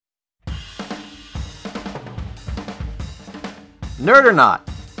Nerd or not.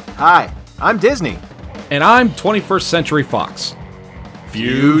 Hi, I'm Disney. And I'm 21st Century Fox.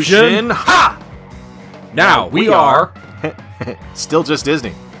 Fusion Ha! Now we are... Still just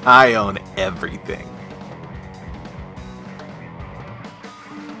Disney. I own everything.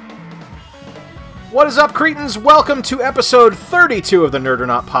 What is up, cretins? Welcome to episode 32 of the Nerd or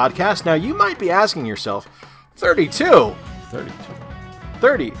Not podcast. Now, you might be asking yourself, 32? 32.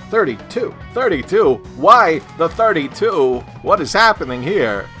 Why the 32? What is happening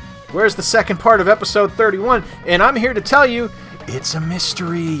here? Where's the second part of episode 31? And I'm here to tell you, it's a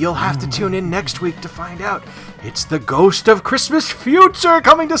mystery. You'll have to tune in next week to find out. It's the ghost of Christmas future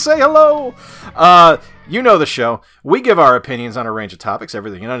coming to say hello. You know the show. We give our opinions on a range of topics,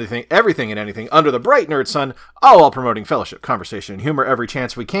 everything and anything under the bright nerd sun, all while promoting fellowship, conversation, and humor every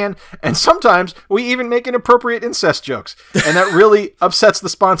chance we can. And sometimes we even make inappropriate incest jokes. And that really upsets the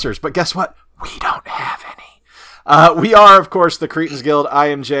sponsors. But guess what? We don't have any. We are, of course, the Cretins Guild. I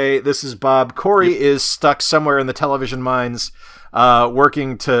am Jay. This is Bob. Corey is stuck somewhere in the television mines,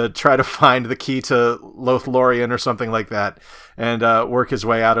 working to try to find the key to Lothlorien or something like that, and work his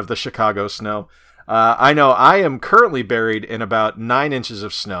way out of the Chicago snow. I know I am currently buried in about 9 inches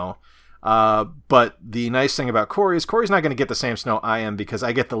of snow, but the nice thing about Corey is Corey's not going to get the same snow I am because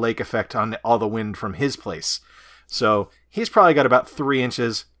I get the lake effect on all the wind from his place. So he's probably got about 3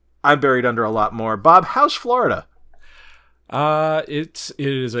 inches. I'm buried under a lot more. Bob, how's Florida? It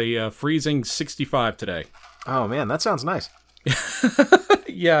is a freezing 65 today. Oh man, that sounds nice.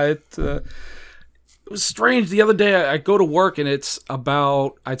 Yeah, it was strange. The other day I go to work and it's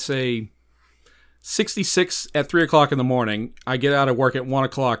about, I'd say, 66 at 3 o'clock in the morning. I get out of work at 1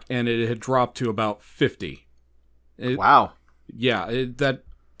 o'clock and it had dropped to about 50. Wow. Yeah,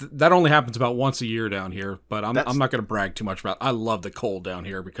 that only happens about once a year down here, but I'm not going to brag too much about it. I love the cold down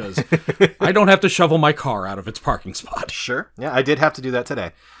here because I don't have to shovel my car out of its parking spot. Sure. Yeah, I did have to do that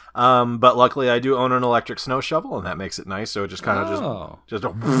today. But luckily I do own an electric snow shovel and that makes it nice. So it just kind of just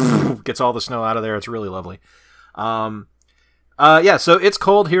gets all the snow out of there. It's really lovely. Yeah, so it's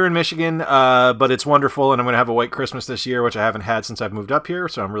cold here in Michigan, but it's wonderful. And I'm going to have a white Christmas this year, which I haven't had since I've moved up here.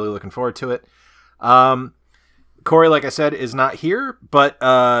 So I'm really looking forward to it. Corey, like I said, is not here, but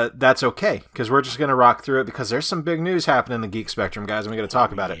that's okay, because we're just going to rock through it, because there's some big news happening in the geek spectrum, guys, and we're going to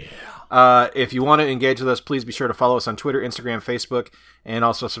talk about it. If you want to engage with us, please be sure to follow us on Twitter, Instagram, Facebook, and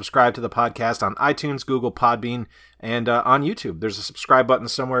also subscribe to the podcast on iTunes, Google, Podbean, and on YouTube. There's a subscribe button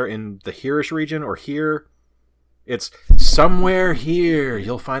somewhere in the here-ish region, or here. It's somewhere here.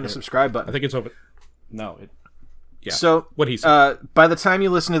 You'll find the subscribe button. I think it's over. No. Yeah. So, what he said. By the time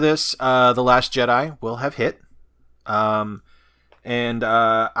you listen to this, The Last Jedi will have hit. And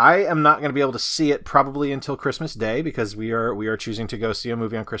I am not going to be able to see it probably until Christmas Day, because we are choosing to go see a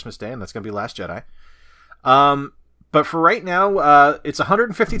movie on Christmas Day, and that's going to be Last Jedi. But for right now, it's a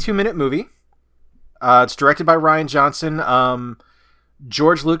 152-minute movie. It's directed by Rian Johnson.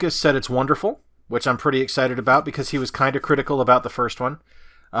 George Lucas said it's wonderful, which I'm pretty excited about, because he was kind of critical about the first one.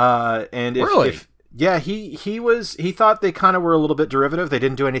 And he thought they kind of were a little bit derivative. They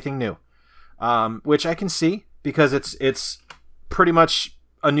didn't do anything new, which I can see, because it's pretty much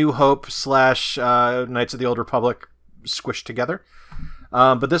A New Hope / Knights of the Old Republic squished together.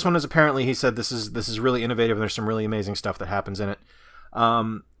 But this one is apparently, he said, this is really innovative, and there's some really amazing stuff that happens in it.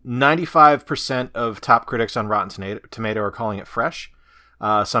 95% of top critics on Rotten Tomato are calling it fresh.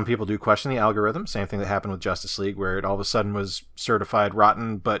 Some people do question the algorithm. Same thing that happened with Justice League, where it all of a sudden was certified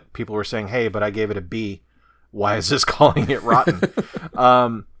rotten, but people were saying, hey, but I gave it a B. Why is this calling it rotten?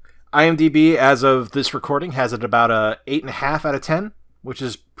 IMDb, as of this recording, has it about a 8.5 out of 10, which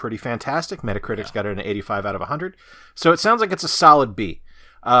is pretty fantastic. Metacritic's got it an 85 out of 100. So it sounds like it's a solid B,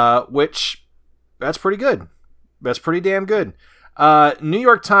 which, that's pretty good. That's pretty damn good. New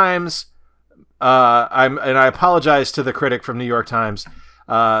York Times, I apologize to the critic from New York Times,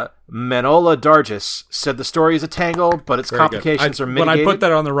 Manola Dargis said the story is a tangle, but its complications are mitigated. When I put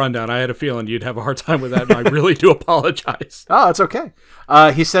that on the rundown, I had a feeling you'd have a hard time with that, and I really do apologize. Oh, it's okay.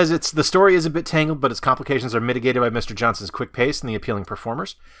 He says the story is a bit tangled, but its complications are mitigated by Mr. Johnson's quick pace and the appealing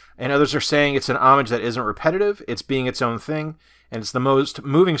performers. And others are saying it's an homage that isn't repetitive, it's being its own thing, and it's the most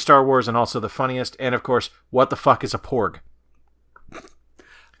moving Star Wars and also the funniest. And of course, what the fuck is a porg?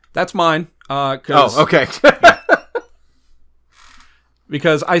 That's mine. Okay.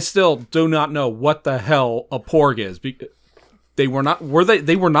 Because I still do not know what the hell a porg is. They were not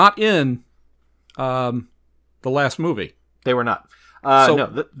in the last movie. They were not.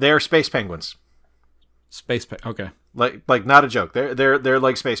 No, they're space penguins. Okay. Like not a joke. They're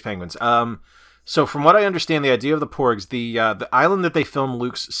like space penguins. So from what I understand, the idea of the porgs, the island that they film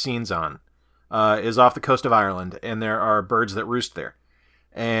Luke's scenes on, is off the coast of Ireland, and there are birds that roost there.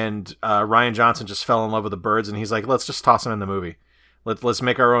 And Ryan Johnson just fell in love with the birds, and he's like, let's just toss them in the movie. Let's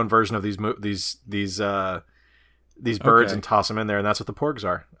make our own version of these birds and toss them in there, and that's what the porgs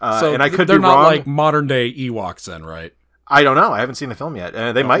are. So and I could they're be not wrong. like modern day Ewoks, then, right? I don't know. I haven't seen the film yet.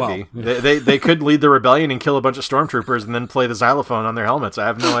 They might be. They could lead the rebellion and kill a bunch of stormtroopers and then play the xylophone on their helmets. I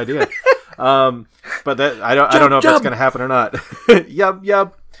have no idea. But that I don't know if that's going to happen or not.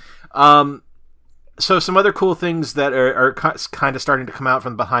 Yep. So some other cool things that are kind of starting to come out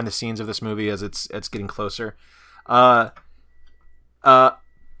from behind the scenes of this movie as it's getting closer. Oh, the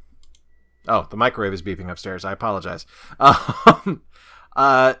microwave is beeping upstairs. I apologize.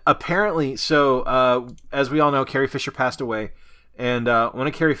 Apparently, as we all know, Carrie Fisher passed away, and one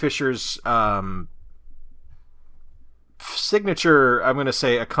of Carrie Fisher's signature, I'm going to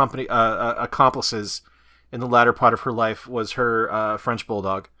say, accomplices in the latter part of her life was her French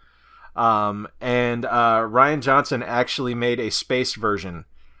bulldog. And Ryan Johnson actually made a spaced version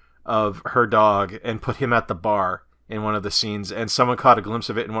of her dog and put him at the bar in one of the scenes, and someone caught a glimpse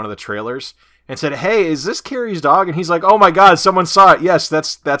of it in one of the trailers and said, "Hey, is this Carrie's dog?" And he's like, "Oh my God, someone saw it. Yes,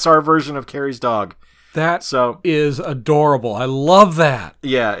 that's our version of Carrie's dog." That is adorable. I love that.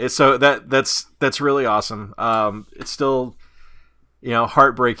 Yeah, that's really awesome. It's still,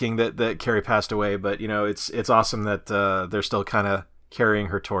 heartbreaking that Carrie passed away, but it's awesome that they're still kind of carrying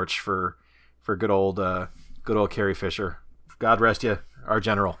her torch for good old Carrie Fisher. God rest you, our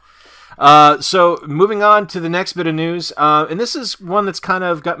general. So moving on to the next bit of news, and this is one that's kind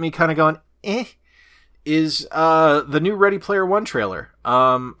of got me kind of going, is the new Ready Player One trailer.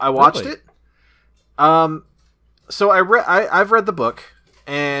 I watched it. So I've read the book,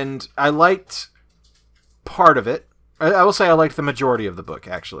 and I liked part of it. I will say I liked the majority of the book,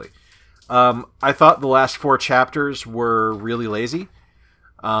 actually. I thought the last 4 chapters were really lazy.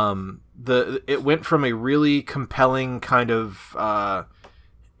 It went from a really compelling kind of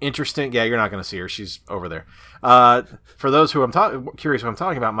interesting. Yeah, you're not going to see her. She's over there. For those who curious what I'm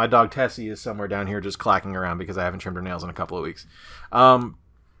talking about, my dog Tessie is somewhere down here just clacking around because I haven't trimmed her nails in a couple of weeks.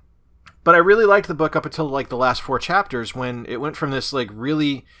 But I really liked the book up until like the last 4 chapters, when it went from this like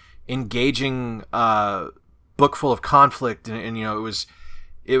really engaging book full of conflict, and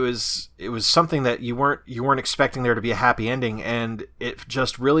it was something that you weren't expecting there to be a happy ending, and it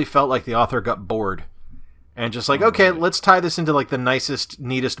just really felt like the author got bored and just like, okay, let's tie this into like the nicest,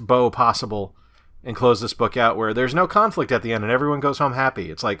 neatest bow possible and close this book out where there's no conflict at the end and everyone goes home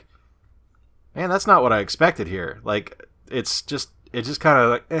happy. It's like, man, that's not what I expected here. Like, it's just kind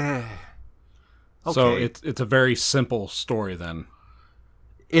of like, Okay. So it's a very simple story then.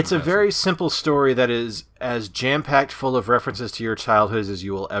 It's a very simple story that is as jam-packed full of references to your childhood as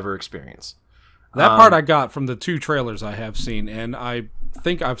you will ever experience. That part I got from the 2 trailers I have seen, and I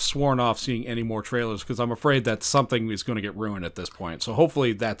think I've sworn off seeing any more trailers because I'm afraid that something is going to get ruined at this point. So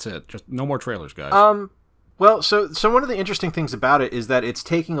hopefully that's it. Just no more trailers, guys. Well, so one of the interesting things about it is that it's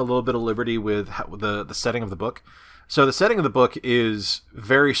taking a little bit of liberty with the setting of the book. So the setting of the book is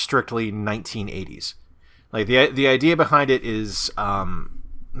very strictly 1980s. Like the idea behind it is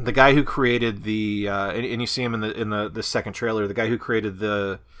the guy who created the and you see him in the second trailer, the guy who created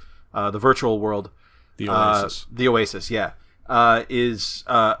the virtual world, the Oasis, yeah, is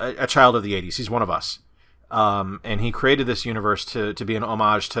a child of the 80s. He's one of us, and he created this universe to be an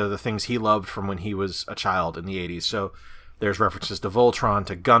homage to the things he loved from when he was a child in the 80s. So there's references to Voltron,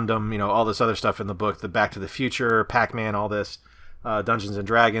 to Gundam, all this other stuff in the book, the Back to the Future, Pac-Man, all this, Dungeons and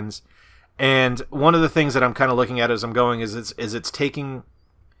Dragons. And one of the things that I'm kind of looking at as I'm going is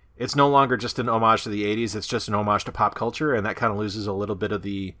it's no longer just an homage to the 80s, it's just an homage to pop culture, and that kind of loses a little bit of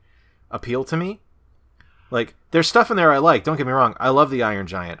the appeal to me. Like, there's stuff in there I like, don't get me wrong. I love the Iron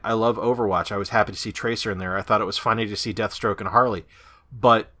Giant. I love Overwatch. I was happy to see Tracer in there. I thought it was funny to see Deathstroke and Harley.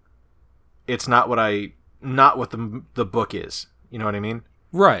 But it's not what the book is. You know what I mean?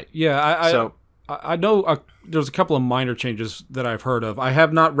 Right. Yeah. I know there's a couple of minor changes that I've heard of. I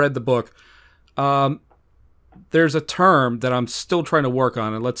have not read the book. There's a term that I'm still trying to work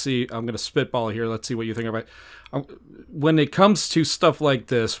on, and let's see. I'm going to spitball here. Let's see what you think about it. When it comes to stuff like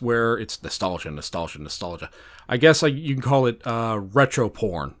this, where it's nostalgia, I guess you can call it retro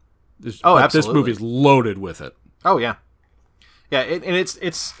porn. Absolutely. This movie is loaded with it. Oh yeah, yeah, and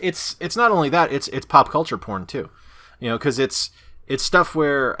it's not only that. It's pop culture porn too. Because it's stuff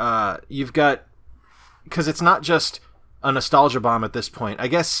where you've got, because it's not just a nostalgia bomb at this point. I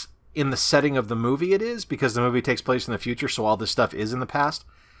guess in the setting of the movie it is, because the movie takes place in the future, so all this stuff is in the past.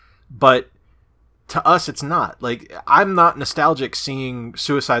 But to us, it's not. Like, I'm not nostalgic seeing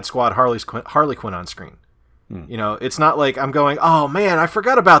Suicide Squad Harley Quinn on screen. You know, it's not like I'm going, oh man, I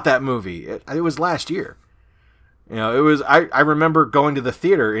forgot about that movie. It was last year. You know, it was. I remember going to the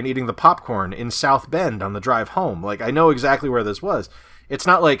theater and eating the popcorn in South Bend on the drive home. Like, I know exactly where this was. It's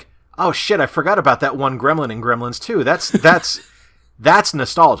not like, oh shit, I forgot about that one gremlin in Gremlins 2. That's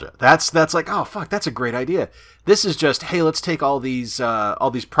nostalgia. That's like, oh fuck, that's a great idea. This is just, hey, let's take all these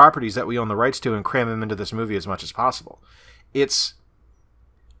properties that we own the rights to and cram them into this movie as much as possible. It's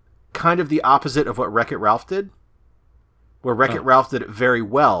kind of the opposite of what Wreck-It Ralph did, where Wreck-It Ralph did it very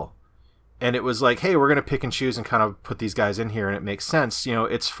well. And it was like, hey, we're going to pick and choose and kind of put these guys in here, and it makes sense. You know,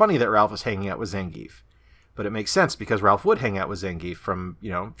 it's funny that Ralph is hanging out with Zangief. But it makes sense because Ralph would hang out with Zangief from, you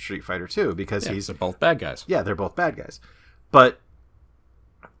know, Street Fighter 2 because they're both bad guys. Yeah, they're both bad guys. But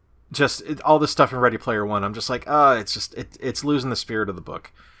just all this stuff in Ready Player One, I'm just like, it's losing the spirit of the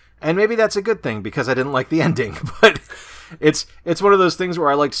book. And maybe that's a good thing because I didn't like the ending. But it's one of those things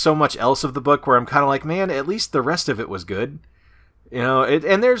where I liked so much else of the book where I'm kind of like, man, at least the rest of it was good. You know,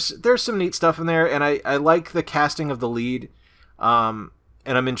 and there's some neat stuff in there, and I like the casting of the lead, and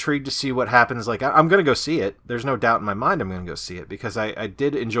I'm intrigued to see what happens. Like, I'm going to go see it. There's no doubt in my mind I'm going to go see it, because I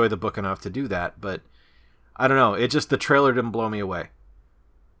did enjoy the book enough to do that, but I don't know. The trailer didn't blow me away.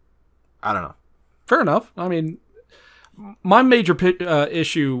 I don't know. Fair enough. I mean, my major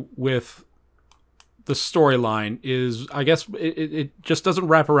issue with the storyline is, I guess, it just doesn't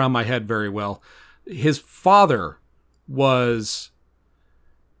wrap around my head very well. His father was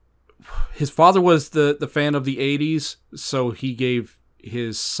the fan of the 80s, so he gave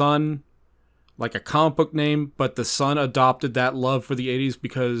his son like a comic book name, but the son adopted that love for the 80s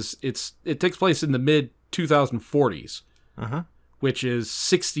because it takes place in the mid 2040s, which is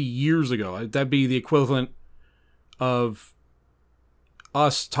 60 years ago. That'd be the equivalent of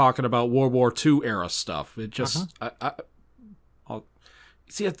us talking about World War II era stuff. It just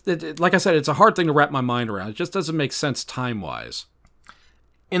see, like I said, it's a hard thing to wrap my mind around. It just doesn't make sense time-wise.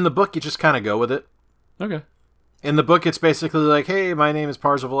 In the book, you just kind of go with it. Okay. In the book, it's basically like, hey, my name is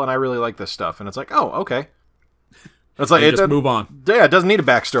Parzival, and I really like this stuff. And it's like, oh, okay. It's like, just move on. Yeah, it doesn't need a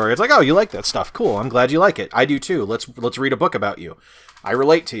backstory. It's like, oh, you like that stuff. Cool. I'm glad you like it. I do too. Let's read a book about you. I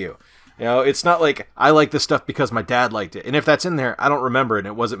relate to you. You know, it's not like I like this stuff because my dad liked it. And if that's in there, I don't remember it, and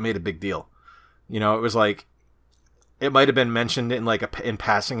it wasn't made a big deal. You know, it was like, it might have been mentioned in in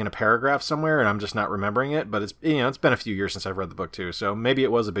passing in a paragraph somewhere, and I'm just not remembering it. But it's been a few years since I've read the book too, so maybe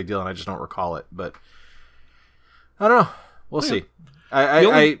it was a big deal and I just don't recall it. But I don't know. We'll see.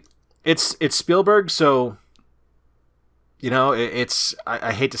 It's Spielberg, so you know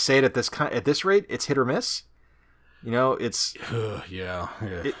I hate to say it at this rate, it's hit or miss. You know, it's yeah.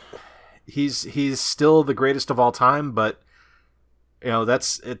 He's still the greatest of all time, but you know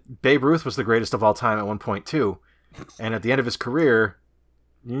Babe Ruth was the greatest of all time at one point too. And at the end of his career,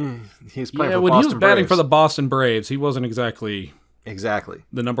 he's playing for the Boston Braves. When he was batting for the Boston Braves, he wasn't exactly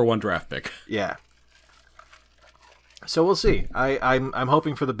the number one draft pick. Yeah. So we'll see. I'm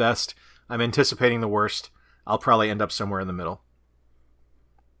hoping for the best. I'm anticipating the worst. I'll probably end up somewhere in the middle.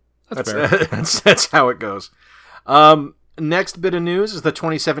 That's fair. That's how it goes. Next bit of news is the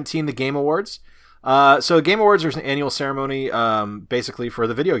 2017 The Game Awards. So Game Awards are an annual ceremony, basically for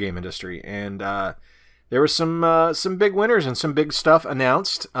the video game industry, and there were some big winners and some big stuff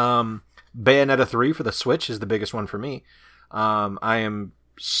announced. Bayonetta 3 for the Switch is the biggest one for me. I am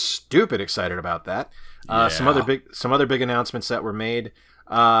stupid excited about that. Some other big announcements that were made.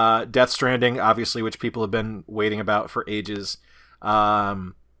 Death Stranding, obviously, which people have been waiting about for ages.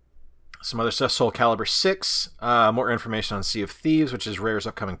 Some other stuff. Soul Calibur 6. More information on Sea of Thieves, which is Rare's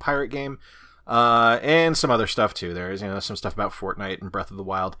upcoming pirate game. And some other stuff too. There's some stuff about Fortnite and Breath of the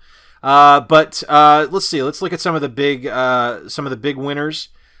Wild. But let's see. Let's look at some of the big winners.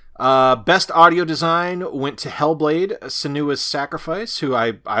 Best audio design went to Hellblade: Senua's Sacrifice, who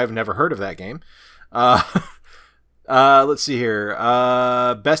I've never heard of that game. Let's see here.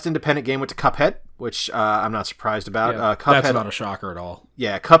 Best independent game went to Cuphead, which I'm not surprised about. Yeah, Cuphead, that's not a shocker at all.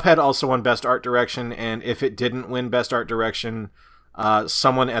 Yeah, Cuphead also won Best Art Direction, and if it didn't win Best Art Direction,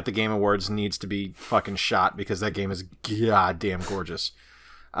 someone at the Game Awards needs to be fucking shot, because that game is goddamn gorgeous.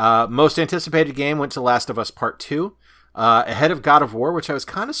 Most anticipated game went to Last of Us Part 2, ahead of God of War, which I was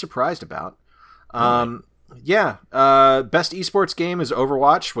kind of surprised about. Yeah. Best esports game is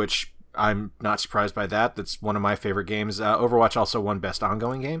Overwatch, which I'm not surprised by that. That's one of my favorite games. Overwatch also won Best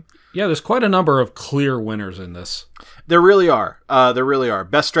Ongoing Game. Yeah, there's quite a number of clear winners in this. There really are.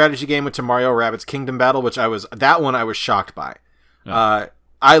 Best strategy game went to Mario Rabbids Kingdom Battle, which I was shocked by. Yeah.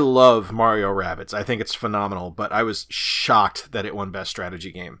 I love Mario Rabbids. I think it's phenomenal, but I was shocked that it won Best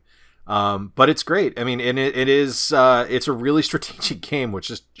Strategy Game. But it's great. I mean, and it's a really strategic game, which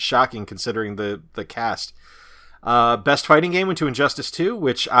is shocking considering the cast. Best fighting game went to Injustice 2,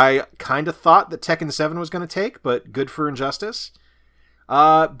 which I kind of thought that Tekken 7 was going to take, but good for Injustice.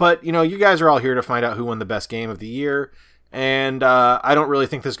 But, you guys are all here to find out who won the best game of the year, and I don't really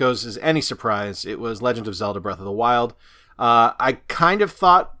think this goes as any surprise. It was Legend of Zelda Breath of the Wild. I kind of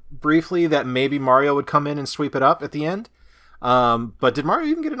thought briefly that maybe Mario would come in and sweep it up at the end. But did Mario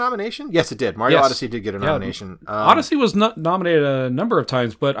even get a nomination? Yes, it did. Mario Odyssey did get a nomination. Odyssey was nominated a number of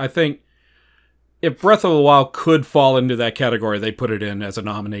times, but I think if Breath of the Wild could fall into that category, they put it in as a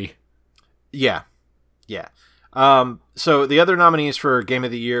nominee. Yeah. So the other nominees for Game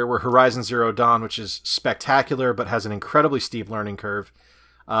of the Year were Horizon Zero Dawn, which is spectacular but has an incredibly steep learning curve.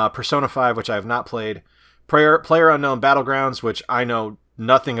 Persona 5, which I have not played. PlayerUnknown Battlegrounds, which I know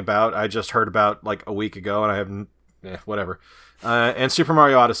nothing about. I just heard about like a week ago, and I haven't... whatever. And Super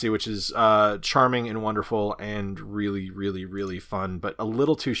Mario Odyssey, which is charming and wonderful and really, really, really fun, but a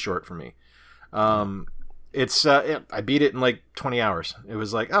little too short for me. I beat it in like 20 hours. It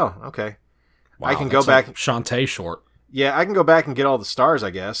was like, oh, okay. Wow, I can go back. Like Shantae short. Yeah, I can go back and get all the stars,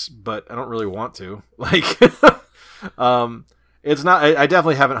 I guess, but I don't really want to. Like, it's not. I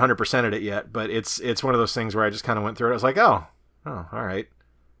definitely haven't 100%ed it yet, but it's one of those things where I just kind of went through it. I was like, oh, all right.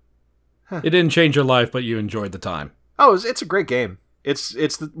 It didn't change your life, but you enjoyed the time. Oh, it's a great game. It's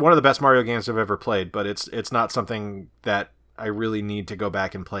one of the best Mario games I've ever played, but it's not something that I really need to go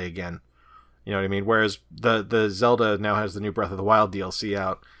back and play again. You know what I mean? Whereas the Zelda now has the new Breath of the Wild DLC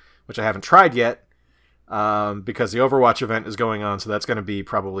out, which I haven't tried yet, because the Overwatch event is going on, so that's going to be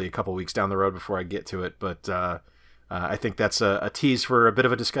probably a couple weeks down the road before I get to it. But I think that's a tease for a bit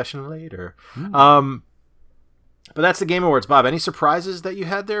of a discussion later. But that's the Game Awards, Bob. Any surprises that you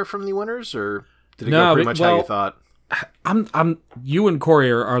had there from the winners, or did it go pretty much how you thought? You and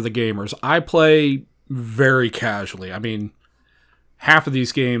Corey are the gamers. I play very casually. I mean, half of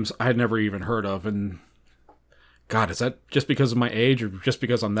these games I had never even heard of, and God, is that just because of my age or just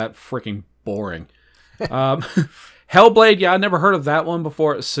because I'm that freaking boring? Hellblade, I never heard of that one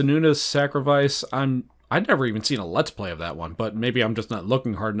before. Senuna's Sacrifice, I'd never even seen a Let's Play of that one, but maybe I'm just not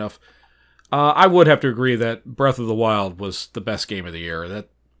looking hard enough. I would have to agree that Breath of the Wild was the best game of the year.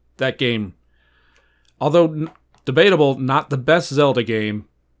 That game, although debatable, not the best Zelda game,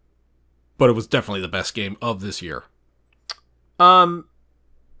 but it was definitely the best game of this year.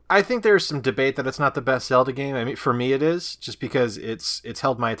 I think there's some debate that it's not the best Zelda game. I mean, for me it is, just because it's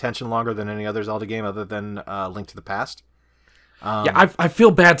held my attention longer than any other Zelda game other than Link to the Past. I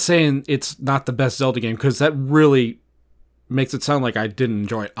feel bad saying it's not the best Zelda game, because that really makes it sound like I didn't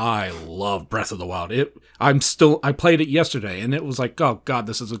enjoy it. I love Breath of the Wild. I played it yesterday, and it was like, oh God,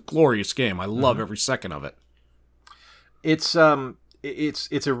 this is a glorious game. I love every second of it. It's a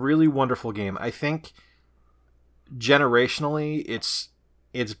really wonderful game. I think generationally,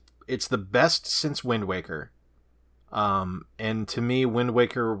 it's the best since Wind Waker. And to me, Wind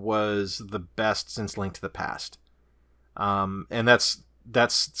Waker was the best since Link to the Past. And that's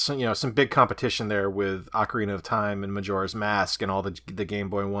some big competition there with Ocarina of Time and Majora's Mask and all the Game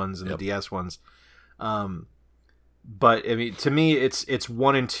Boy ones and the DS ones. But I mean, to me, it's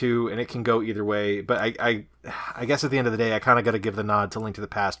 1 and 2, and it can go either way. But I guess at the end of the day, I kind of got to give the nod to Link to the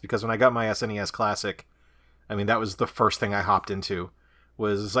Past, because when I got my SNES Classic, I mean, that was the first thing I hopped into.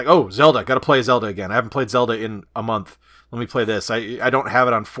 Was like, oh, Zelda, got to play Zelda again. I haven't played Zelda in a month. Let me play this. I don't have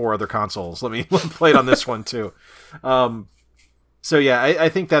it on 4 other consoles. Let me play it on this one too. So yeah, I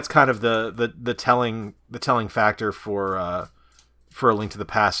think that's kind of the telling factor for A Link to the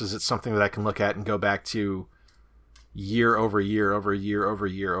Past, is it's something that I can look at and go back to year over year over year over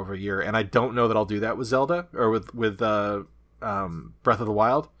year over year, and I don't know that I'll do that with Zelda or with Breath of the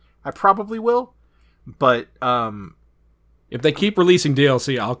Wild. I probably will, but if they keep releasing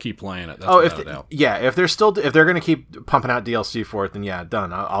DLC, I'll keep playing it. That's without a doubt. Yeah, if they're going to keep pumping out DLC for it, then yeah,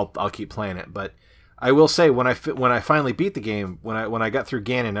 done. I'll keep playing it. But I will say, when I finally beat the game, when I got through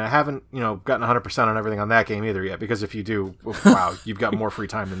Ganon, and I haven't gotten 100% on everything on that game either yet, because if you do, wow, you've got more free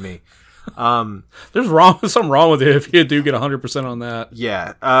time than me. There's something wrong with it if you do get 100% on that.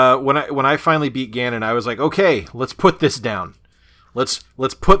 Yeah. When I finally beat Ganon, I was like, okay, let's put this down. Let's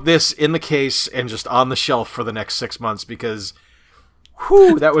put this in the case and just on the shelf for the next 6 months, because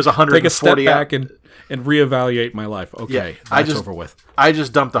that was 140. Take a step back and reevaluate my life. Okay, yeah, that's over with. I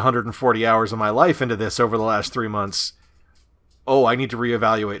just dumped 140 hours of my life into this over the last 3 months. Oh, I need to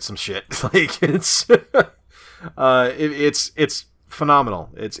reevaluate some shit. Like it's phenomenal.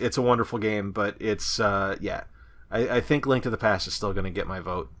 It's a wonderful game, but it's I think Link to the Past is still going to get my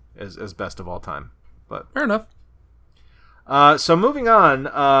vote as best of all time. But fair enough. So moving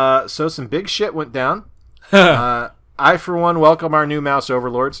on, so some big shit went down. I, for one, welcome our new mouse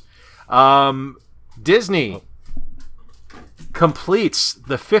overlords. Disney completes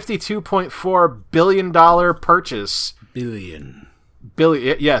the $52.4 billion purchase. Billion,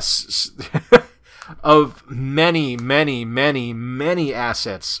 yes. Of many, many, many, many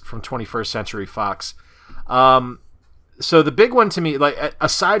assets from 21st Century Fox. So the big one to me, like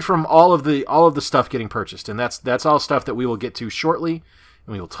aside from all of the stuff getting purchased, and that's all stuff that we will get to shortly,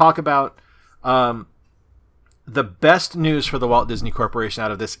 and we will talk about. The best news for the Walt Disney Corporation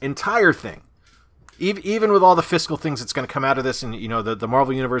out of this entire thing, even with all the fiscal things that's going to come out of this, and the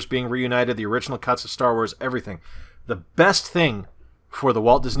Marvel Universe being reunited, the original cuts of Star Wars, everything, the best thing for the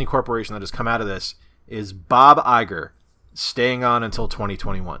Walt Disney Corporation that has come out of this is Bob Iger staying on until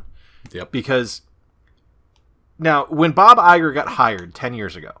 2021. Yep. Because now, when Bob Iger got hired 10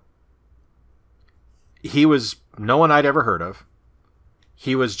 years ago, he was no one I'd ever heard of.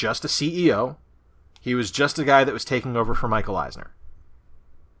 He was just a CEO. He was just a guy that was taking over for Michael Eisner.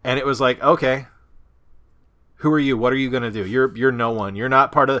 And it was like, okay, who are you? What are you going to do? You're no one. You're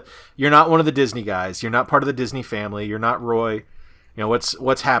not one of the Disney guys. You're not part of the Disney family. You're not Roy.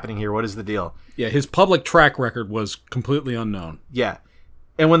 What's happening here? What is the deal? Yeah, his public track record was completely unknown. Yeah.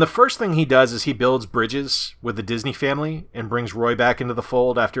 And when the first thing he does is he builds bridges with the Disney family and brings Roy back into the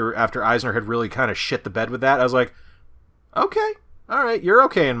fold after Eisner had really kind of shit the bed with that, I was like, okay, all right, you're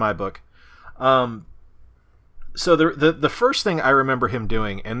okay in my book. So the first thing I remember him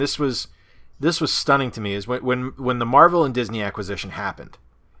doing, and this was stunning to me, is when the Marvel and Disney acquisition happened.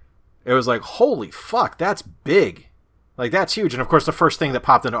 It was like, holy fuck, that's big. Like, that's huge. And of course, the first thing that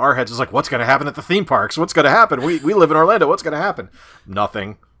popped into our heads was like, what's going to happen at the theme parks? What's going to happen? We live in Orlando. What's going to happen?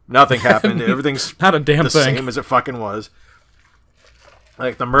 Nothing happened. Everything's not a damn the thing. Same as it fucking was.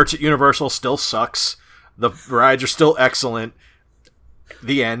 Like, the merch at Universal still sucks. The rides are still excellent.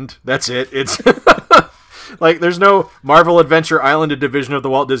 The end. That's it. It's like, there's no Marvel Adventure Island, a division of the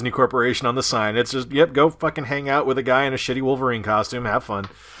Walt Disney Corporation on the sign. It's just, yep, go fucking hang out with a guy in a shitty Wolverine costume. Have fun.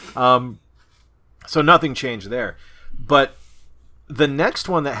 So nothing changed there. But the next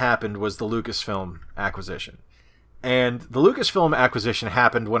one that happened was the Lucasfilm acquisition. And the Lucasfilm acquisition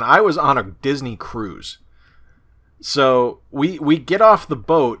happened when I was on a Disney cruise. So we get off the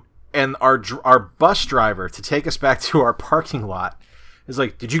boat, and our bus driver, to take us back to our parking lot, is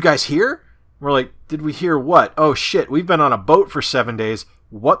like, did you guys hear? We're like, did we hear what? Oh, shit, we've been on a boat for 7 days.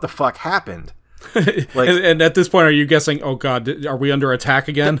 What the fuck happened? Like, and at this point, are you guessing, oh God, are we under attack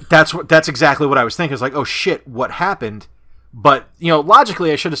again? That's exactly what I was thinking. It's like, oh shit, what happened? But,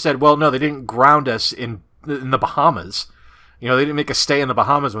 logically I should have said, well, no, they didn't ground us in the Bahamas. They didn't make us stay in the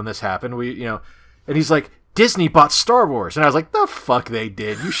Bahamas when this happened. And he's like, Disney bought Star Wars. And I was like, the fuck they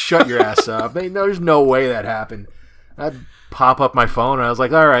did. You shut your ass up. There's no way that happened. I'd pop up my phone and I was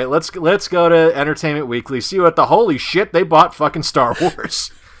like, all right, let's go to Entertainment Weekly, see what the holy shit, they bought fucking Star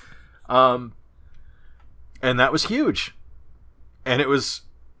Wars. And that was huge. And it was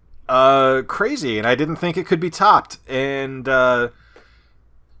crazy, and I didn't think it could be topped. And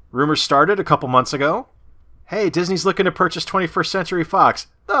rumors started a couple months ago. Hey, Disney's looking to purchase 21st Century Fox.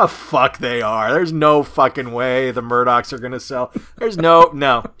 The fuck they are. There's no fucking way the Murdochs are going to sell. There's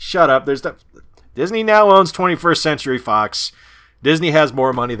no, shut up. Disney now owns 21st Century Fox. Disney has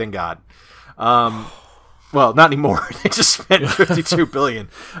more money than God. Well, not anymore. They just spent $52 billion.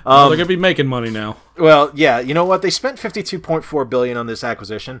 They're going to be making money now. Well, yeah. You know what? They spent $52.4 billion on this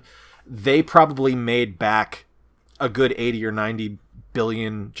acquisition. They probably made back a good $80 or $90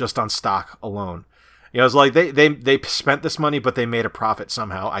 billion just on stock alone. It's like they spent this money, but they made a profit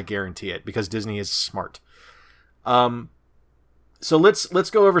somehow. I guarantee it, because Disney is smart. So let's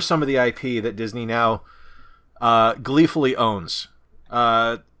go over some of the IP that Disney now gleefully owns.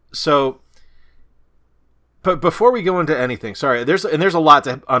 But before we go into anything, sorry, there's a lot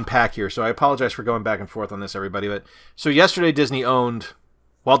to unpack here, so I apologize for going back and forth on this, everybody. But so yesterday, Disney owned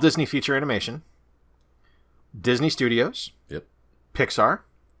Walt Disney Feature Animation, Disney Studios, yep, Pixar,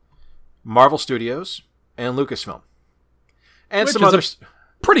 Marvel Studios, and Lucasfilm, and which some is others.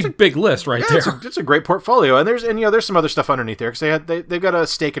 Pretty big list right there. It's a great portfolio, and there's some other stuff underneath there, because they've got a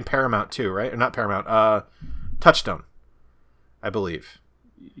stake in Paramount too, right? Or not Paramount, Touchstone, I believe.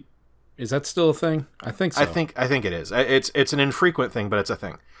 Is that still a thing? I think so. I think it is. It's an infrequent thing, but it's a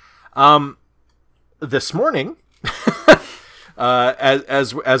thing. This morning,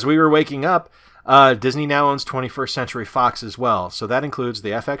 as we were waking up, Disney now owns 21st Century Fox as well. So that includes the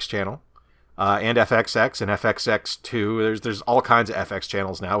FX channel, and FXX and FXX2. There's all kinds of FX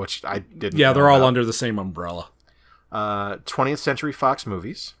channels now, which I didn't. Yeah, they're all about. under the same umbrella. 20th Century Fox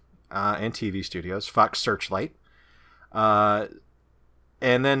Movies and TV Studios, Fox Searchlight.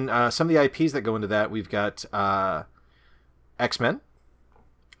 And then some of the IPs that go into that, we've got X-Men,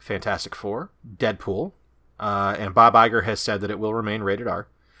 Fantastic Four, Deadpool, and Bob Iger has said that it will remain rated R.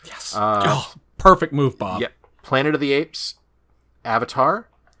 Yes. Perfect move, Bob. Yep. Planet of the Apes, Avatar,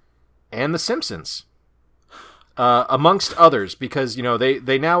 and The Simpsons, amongst others, because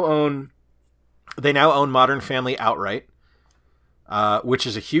they now own Modern Family outright, which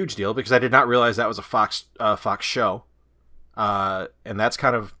is a huge deal because I did not realize that was a Fox show, and that's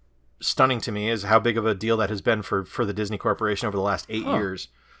kind of stunning to me is how big of a deal that has been for the Disney Corporation over the last 8 years.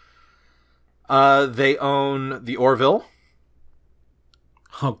 They own The Orville.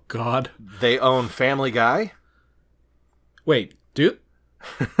 Oh God. They own Family Guy. Wait, do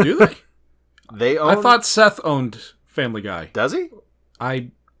they? They own. I thought Seth owned Family Guy. Does he?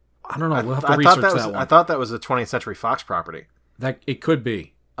 I don't know. We'll have to research that one. I thought that was a 20th Century Fox property. That it could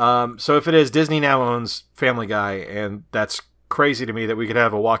be. So if it is, Disney now owns Family Guy, and that's crazy to me that we could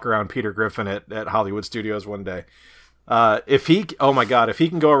have a walk around Peter Griffin at Hollywood Studios one day. If he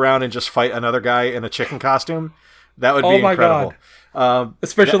can go around and just fight another guy in a chicken costume, that would be incredible. God.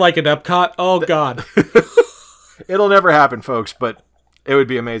 Especially like at Epcot. Oh God. It'll never happen, folks, but it would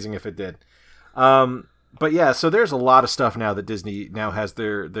be amazing if it did. But yeah, so there's a lot of stuff now that Disney now has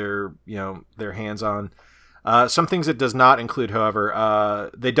their hands on. Some things it does not include,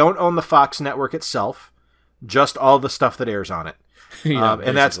 however, they don't own the Fox network itself, just all the stuff that airs on it. Yeah,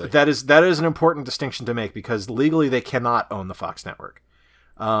 and that is an important distinction to make because legally they cannot own the Fox network.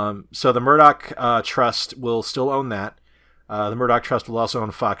 So the Murdoch Trust will still own that. The Murdoch Trust will also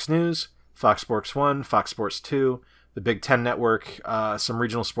own Fox News, Fox Sports 1, Fox Sports 2, the Big Ten Network, some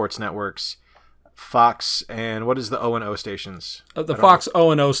regional sports networks, Fox, and what is the O&O stations? The Fox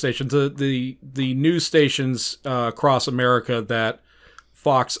O&O stations, the news stations across America that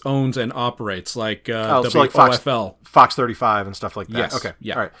Fox owns and operates, like WOFL. Fox 35 and stuff like that. Yes. Okay.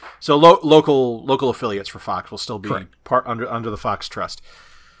 Yeah. All right. So local affiliates for Fox will still be Correct. part under the Fox Trust.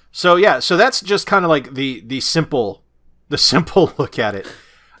 So yeah, so that's just kind of like the simple look at it.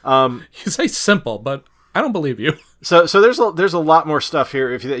 You say simple, but I don't believe you. So there's a lot more stuff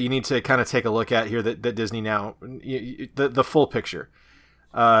here that you need to kind of take a look at here that Disney now the full picture.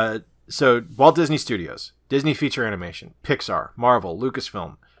 So Walt Disney Studios, Disney Feature Animation, Pixar, Marvel,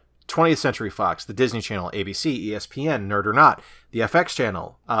 Lucasfilm, 20th Century Fox, the Disney Channel, ABC, ESPN, Nerd or Not, the FX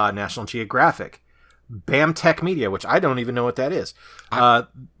Channel, National Geographic, BAMTech Media, which I don't even know what that is.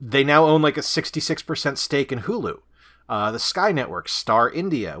 They now own like a 66% stake in Hulu. The Sky Network, Star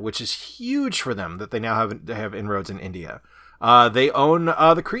India, which is huge for them that they now have inroads in India. They own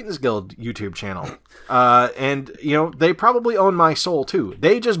the Cretans Guild YouTube channel. And, they probably own My Soul, too.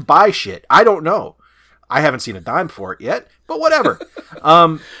 They just buy shit. I don't know. I haven't seen a dime for it yet, but whatever.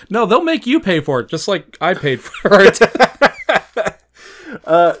 No, they'll make you pay for it, just like I paid for it.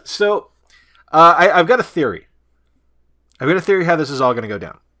 I've got a theory. I've got a theory how this is all going to go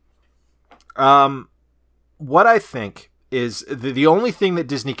down. What I think is the only thing that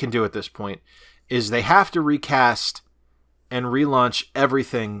Disney can do at this point is they have to recast and relaunch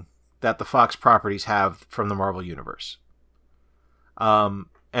everything that the Fox properties have from the Marvel Universe.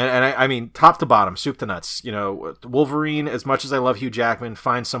 I mean, top to bottom, soup to nuts. Wolverine, as much as I love Hugh Jackman,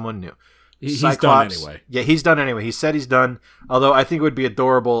 find someone new. He's done anyway. Yeah, he's done anyway. He said he's done. Although I think it would be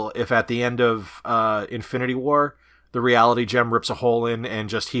adorable if at the end of Infinity War, the reality gem rips a hole in and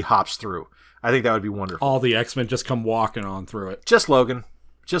just he hops through. I think that would be wonderful. All the X-Men just come walking on through it. Just Logan.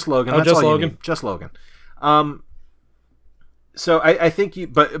 That's just all Logan? you need. Just Logan. So I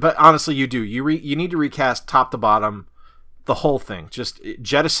think but honestly, you do. You need to recast top to bottom the whole thing. Just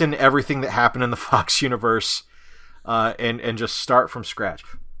jettison everything that happened in the Fox universe, and just start from scratch.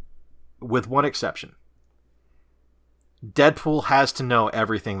 With one exception. Deadpool has to know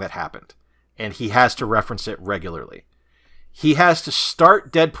everything that happened, and he has to reference it regularly. He has to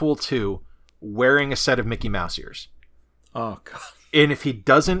start Deadpool 2 wearing a set of Mickey Mouse ears. Oh, God. And if he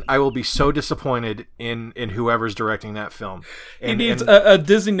doesn't, I will be so disappointed in whoever's directing that film. He needs a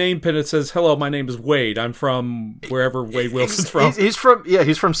Disney name pin that says, "Hello, my name is Wade. I'm from wherever Wade Wilson's from."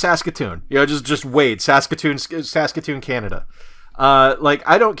 He's from Saskatoon. Just Wade, Saskatoon, Canada.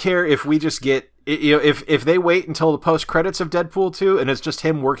 I don't care if we just get if they wait until the post credits of Deadpool 2 and it's just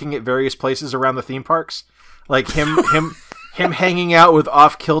him working at various places around the theme parks, like him hanging out with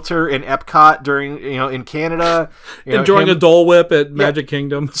Off Kilter in Epcot during in Canada, enjoying a Dole Whip at Magic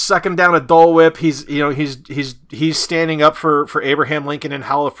Kingdom, sucking down a Dole Whip. He's standing up for Abraham Lincoln in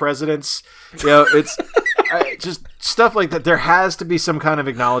Hall of Presidents. It's just stuff like that. There has to be some kind of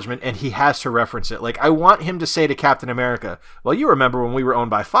acknowledgement, and he has to reference it. Like, I want him to say to Captain America, "Well, you remember when we were owned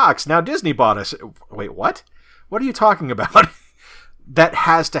by Fox? Now Disney bought us." Wait, what? What are you talking about? That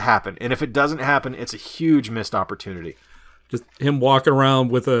has to happen, and if it doesn't happen, it's a huge missed opportunity. Just him walking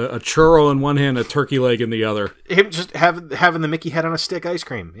around with a churro in one hand, a turkey leg in the other. Him just having the Mickey head on a stick ice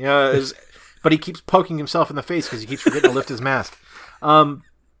cream. But he keeps poking himself in the face because he keeps forgetting to lift his mask.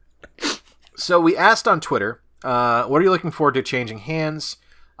 So we asked on Twitter, what are you looking forward to changing hands?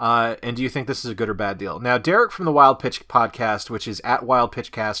 And do you think this is a good or bad deal? Now, Derek from the Wild Pitch podcast, which is at Wild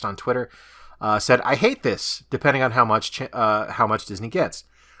Pitchcast on Twitter, said, I hate this, depending on how much Disney gets.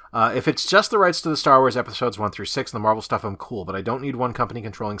 If it's just the rights to the Star Wars episodes 1 through 6 and the Marvel stuff, I'm cool, but I don't need one company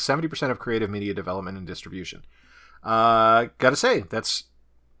controlling 70% of creative media development and distribution. Gotta say, that's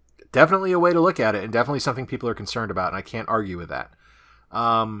definitely a way to look at it, and definitely something people are concerned about, and I can't argue with that.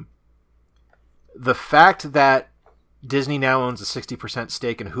 The fact that Disney now owns a 60%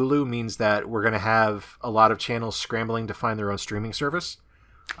 stake in Hulu means that we're going to have a lot of channels scrambling to find their own streaming service,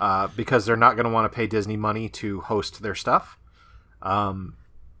 because they're not going to want to pay Disney money to host their stuff.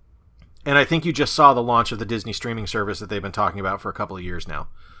 And I think you just saw the launch of the Disney streaming service that they've been talking about for a couple of years now.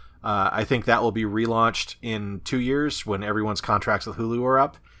 I think that will be relaunched in 2 years when everyone's contracts with Hulu are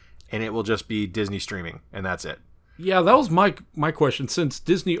up, and it will just be Disney streaming, and that's it. Yeah, that was my question. Since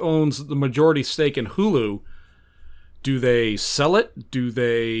Disney owns the majority stake in Hulu, do they sell it? Do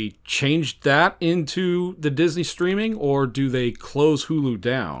they change that into the Disney streaming, or do they close Hulu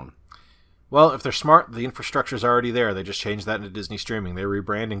down? Well, if they're smart, the infrastructure's already there. They just change that into Disney streaming. They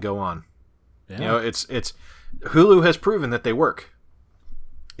rebrand and go on. Yeah. It's Hulu has proven that they work.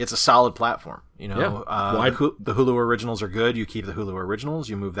 It's a solid platform. The Hulu originals are good. You keep the Hulu originals.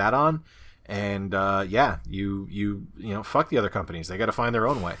 You move that on, and you fuck the other companies. They got to find their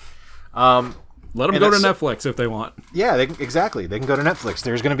own way. Let them go to Netflix if they want. Yeah, exactly. They can go to Netflix.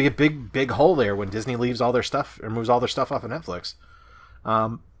 There's going to be a big hole there when Disney leaves all their stuff or moves all their stuff off of Netflix.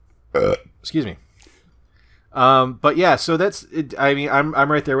 Excuse me. But yeah, so that's it. I mean,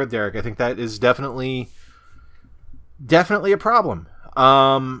 I'm right there with Derek. I think that is definitely a problem.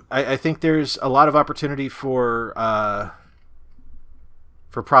 I think there's a lot of opportunity for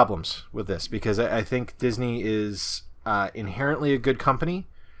problems with this, because I think Disney is inherently a good company,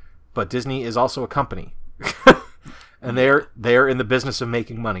 but Disney is also a company, and they're in the business of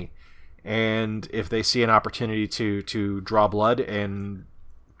making money. And if they see an opportunity to draw blood and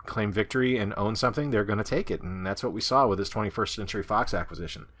claim victory and own something, they're going to take it, and that's what we saw with this 21st Century Fox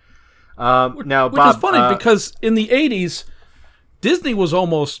acquisition. Now, which Bob, is funny because in the 80s, Disney was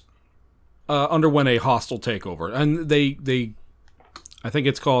almost underwent a hostile takeover, and they I think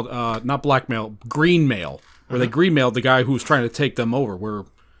it's called not blackmail, greenmail, where they greenmailed the guy who was trying to take them over, where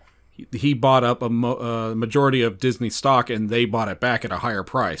he bought up a majority of Disney stock and they bought it back at a higher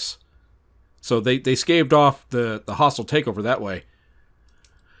price. So they scaved off the hostile takeover that way.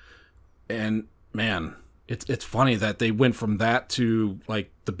 And man, it's funny that they went from that to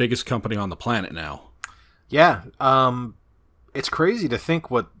like the biggest company on the planet now. Yeah, it's crazy to think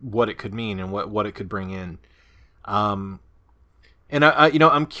what it could mean and what it could bring in. And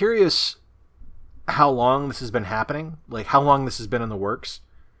I'm curious how long this has been happening, like how long this has been in the works.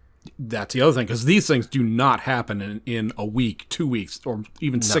 That's the other thing, because these things do not happen in a week, 2 weeks, or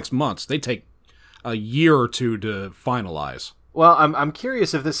even 6 months. They take a year or two to finalize. Well, I'm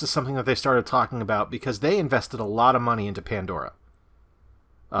curious if this is something that they started talking about, because they invested a lot of money into Pandora.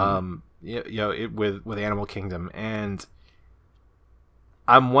 With Animal Kingdom, and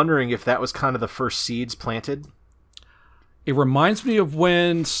I'm wondering if that was kind of the first seeds planted. It reminds me of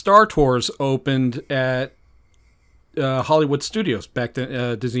when Star Tours opened at Hollywood Studios, back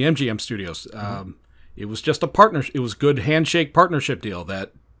then, Disney MGM Studios. It was just a partnership. It was a good handshake partnership deal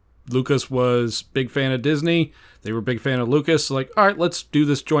that Lucas was big fan of Disney. They were a big fan of Lucas. Like, all right, let's do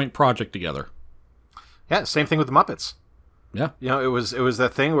this joint project together. Yeah, same thing with the Muppets. Yeah, it was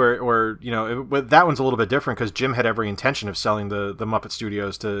that thing where that one's a little bit different because Jim had every intention of selling the Muppet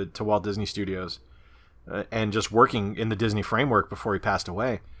Studios to Walt Disney Studios, and just working in the Disney framework before he passed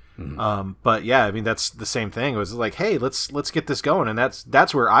away. Mm-hmm. But yeah, I mean that's the same thing. It was like, hey, let's get this going, and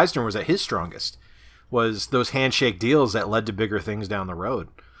that's where Eisner was at his strongest, was those handshake deals that led to bigger things down the road.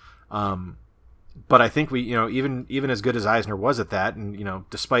 But I think we, even as good as Eisner was at that, and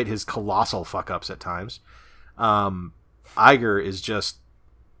despite his colossal fuck ups at times, Iger is just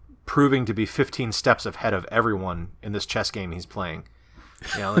proving to be 15 steps ahead of everyone in this chess game he's playing.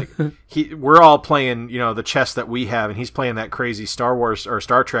 We're all playing, the chess that we have, and he's playing that crazy Star Wars or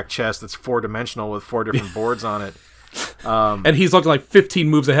Star Trek chess that's 4-dimensional with 4 different boards on it. And he's looking like 15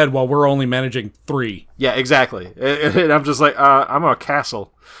 moves ahead while we're only managing 3. Yeah, exactly. And I'm just like, I'm a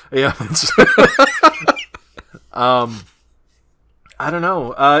castle. Yeah. I don't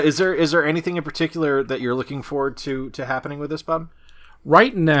know. Is there anything in particular that you're looking forward to happening with this, Bob?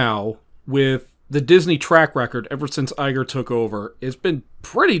 Right now, with the Disney track record ever since Iger took over has been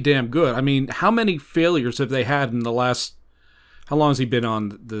pretty damn good. I mean, how many failures have they had in the last? How long has he been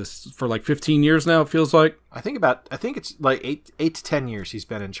on this for? Like 15 years now. It feels like. I think it's like eight to 10 years he's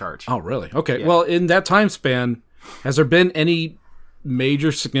been in charge. Oh, really? Okay. Yeah. Well, in that time span, has there been any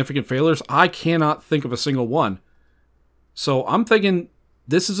major significant failures? I cannot think of a single one. So I'm thinking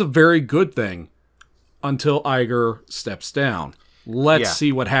this is a very good thing until Iger steps down. Let's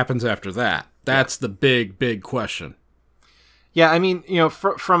see what happens after that. That's the big question. Yeah, I mean, you know,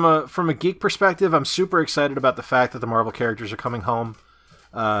 from a geek perspective, I'm super excited about the fact that the Marvel characters are coming home.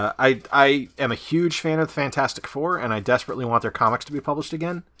 I am a huge fan of the Fantastic Four, and I desperately want their comics to be published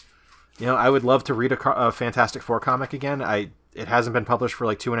again. You know, I would love to read a Fantastic Four comic again. It hasn't been published for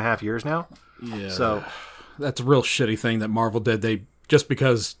like 2.5 years now. Yeah, so that's a real shitty thing that Marvel did. Just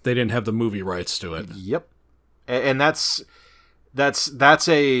because they didn't have the movie rights to it. Yep, and that's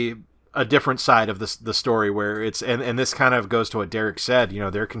a different side of the story where it's and this kind of goes to what Derek said. You know,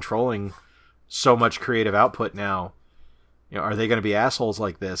 they're controlling so much creative output now. You know, are they going to be assholes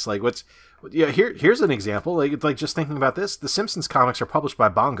like this? Like, here's an example. Like just thinking about this, the Simpsons comics are published by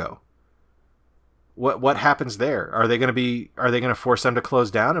Bongo. What happens there? Are they going to force them to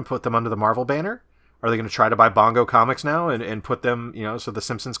close down and put them under the Marvel banner? Are they going to try to buy Bongo Comics now and put them, you know, so the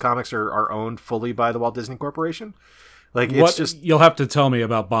Simpsons comics are owned fully by the Walt Disney Corporation? Like, it's just... You'll have to tell me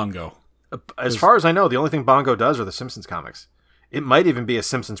about Bongo. As far as I know, the only thing Bongo does are the Simpsons comics. It might even be a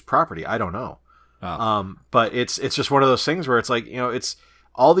Simpsons property. I don't know. Oh. But it's just one of those things where it's like, you know, it's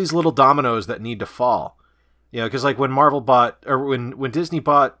all these little dominoes that need to fall. You know, because like when when Disney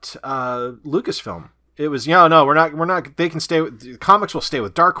bought Lucasfilm, it was, you know, no, we're not, they can stay with, the comics will stay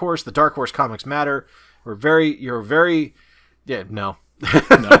with Dark Horse. The Dark Horse comics matter. No.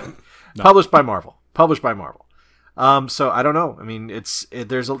 Published by Marvel. So I don't know. I mean,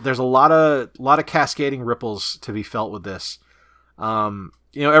 there's a lot of cascading ripples to be felt with this. You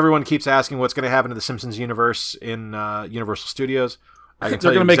know, everyone keeps asking what's going to happen to the Simpsons universe in Universal Studios. They're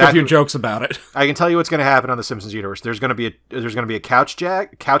going to make a few jokes about it. I can tell you what's going to happen on the Simpsons universe. There's going to be a couch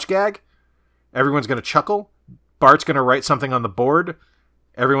gag. Everyone's going to chuckle. Bart's going to write something on the board.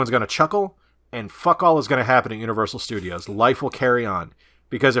 Everyone's going to chuckle. And fuck all is going to happen at Universal Studios. Life will carry on.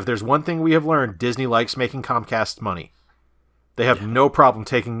 Because if there's one thing we have learned, Disney likes making Comcast money. They have no problem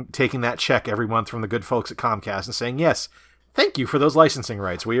taking that check every month from the good folks at Comcast and saying, yes, thank you for those licensing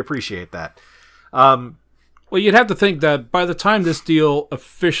rights. We appreciate that. Well, you'd have to think that by the time this deal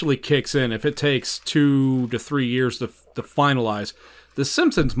officially kicks in, if it takes 2 to 3 years to finalize, The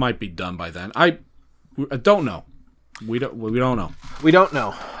Simpsons might be done by then. I don't know. We don't know. We don't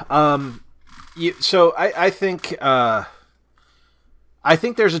know. So I think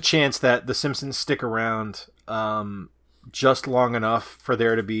there's a chance that The Simpsons stick around just long enough for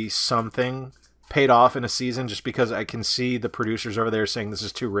there to be something paid off in a season, just because I can see the producers over there saying this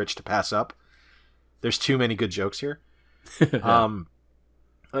is too rich to pass up. There's too many good jokes here.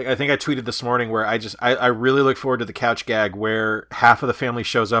 Like I think I tweeted this morning where I really look forward to the couch gag where half of the family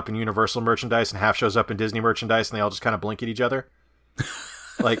shows up in Universal merchandise and half shows up in Disney merchandise, and they all just kind of blink at each other.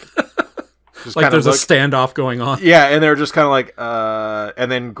 Like there's a standoff going on. Yeah, and they're just kind of like,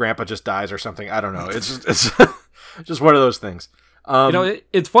 and then Grandpa just dies or something. I don't know. It's just one of those things.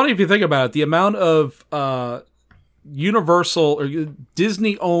 It's funny if you think about it. The amount of Universal or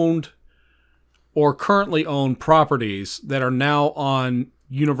Disney owned or currently owned properties that are now on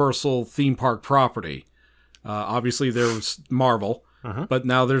Universal theme park property. Obviously, there's Marvel, but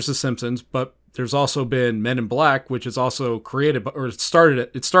now there's The Simpsons. But there's also been Men in Black, which is also created, or it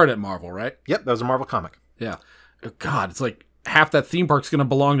started at Marvel, right? Yep, that was a Marvel comic. Yeah. God, it's like half that theme park's going to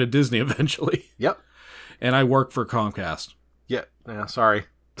belong to Disney eventually. Yep. And I work for Comcast. Yeah, sorry.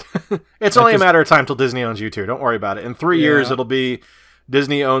 It's only a matter of time till Disney owns you too. Don't worry about it. In 3 years, it'll be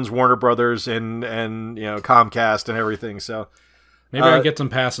Disney owns Warner Brothers and Comcast and everything. So maybe I get some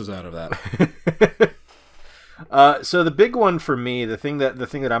passes out of that. So the big one for me, the thing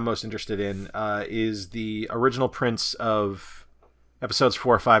that I'm most interested in, is the original prints of episodes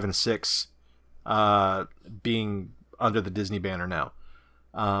 4, 5, and 6 being under the Disney banner now.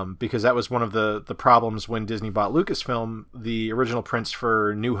 Because that was one of the problems when Disney bought Lucasfilm. The original prints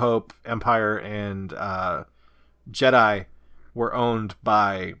for New Hope, Empire, and Jedi were owned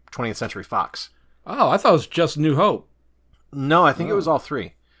by 20th Century Fox. Oh, I thought it was just New Hope. No, I think it was all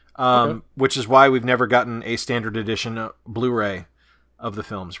three. Okay. Which is why we've never gotten a standard edition Blu-ray of the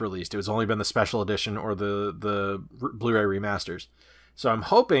films released. It was only been the special edition or the Blu-ray remasters. So I'm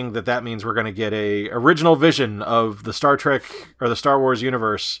hoping that means we're going to get a original vision of the Star Trek or the Star Wars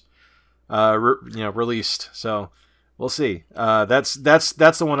universe, released. So We'll see. That's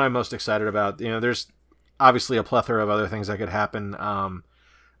the one I'm most excited about. You know, there's obviously a plethora of other things that could happen.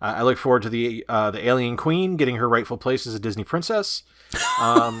 I look forward to the Alien Queen getting her rightful place as a Disney princess.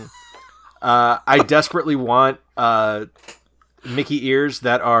 I desperately want Mickey ears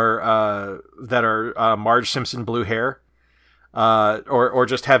that are Marge Simpson blue hair, or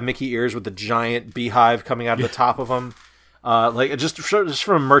just have Mickey ears with the giant beehive coming out of the top of them. Like just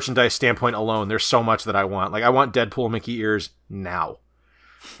from a merchandise standpoint alone, there's so much that I want. Like I want Deadpool Mickey ears now.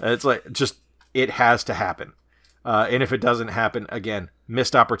 It's like it has to happen. And if it doesn't happen, again,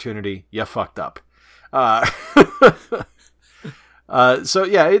 missed opportunity. You fucked up. So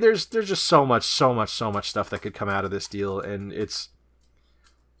yeah, there's just so much stuff that could come out of this deal, and it's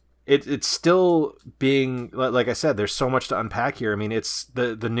still being, like I said, there's so much to unpack here. I mean, it's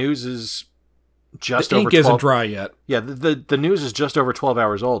the news is just over 12. The ink isn't dry yet. Yeah, the news is just over 12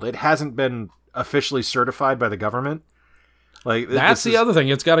 hours old. It hasn't been officially certified by the government. Like that's the other thing.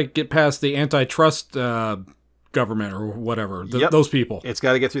 It's got to get past the antitrust government or whatever. Those people. It's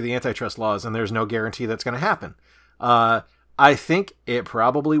got to get through the antitrust laws, and there's no guarantee that's going to happen. I think it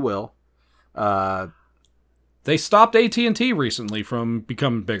probably will. They stopped AT&T recently from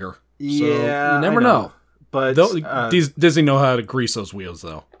becoming bigger. Yeah, so you never know. But Disney know how to grease those wheels,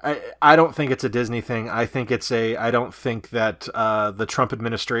 though. I don't think it's a Disney thing. I don't think that the Trump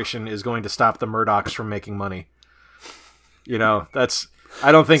administration is going to stop the Murdochs from making money. You know,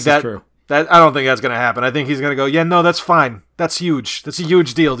 I don't think that's true. I don't think that's going to happen. I think he's going to go, yeah, no, that's fine. That's huge. That's a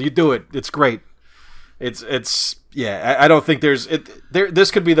huge deal. You do it. It's great. Yeah, I don't think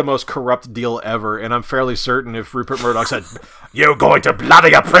this could be the most corrupt deal ever, and I'm fairly certain if Rupert Murdoch said, "You're going to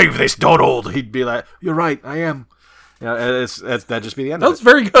bloody approve this, Donald," he'd be like, "You're right, I am." You know, that'd just be the end. That was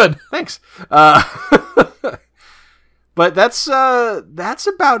very good. Thanks. But that's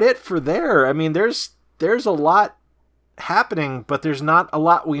about it for there. I mean, there's a lot happening, but there's not a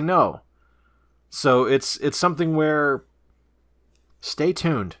lot we know. So it's something where stay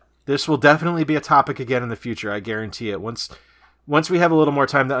tuned. This will definitely be a topic again in the future. I guarantee it. Once we have a little more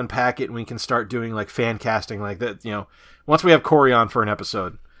time to unpack it, and we can start doing like fan casting like that. You know, once we have Corey on for an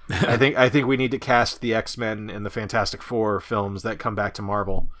episode, I think we need to cast the X-Men and the Fantastic Four films that come back to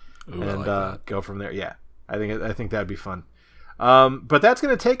Marvel. Ooh, and go from there. Yeah, I think that'd be fun. But that's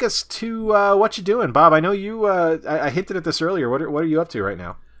going to take us to what you doing, Bob. I know you. I hinted at this earlier. What are you up to right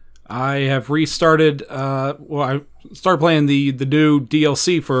now? I have restarted. I started playing the new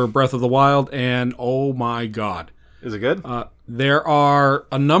DLC for Breath of the Wild, and oh my god, is it good? There are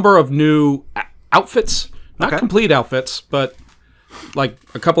a number of new outfits, not complete outfits, but like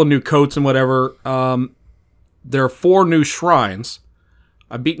a couple of new coats and whatever. There are 4 new shrines.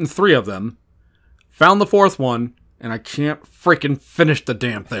 I've beaten 3 of them. Found the 4th one, and I can't freaking finish the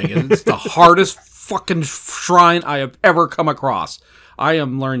damn thing. It's the hardest fucking shrine I have ever come across. I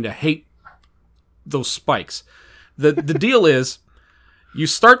am learning to hate those spikes. The deal is, you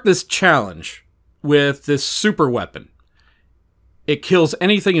start this challenge with this super weapon. It kills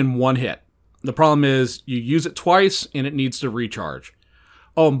anything in 1 hit. The problem is, you use it twice, and it needs to recharge.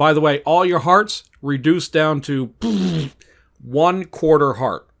 Oh, and by the way, all your hearts reduce down to 1/4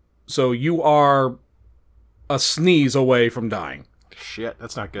 heart. So you are a sneeze away from dying. Shit,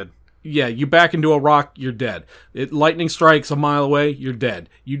 that's not good. Yeah, you back into a rock, you're dead. Lightning strikes a mile away, you're dead.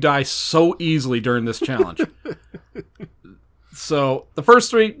 You die so easily during this challenge. So, the first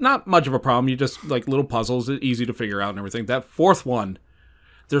 3, not much of a problem. You just, like, little puzzles, easy to figure out and everything. That 4th one,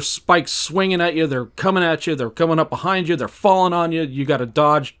 there's spikes swinging at you, they're coming at you, they're coming up behind you, they're falling on you, you gotta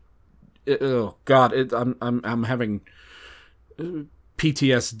dodge. Oh, God, I'm having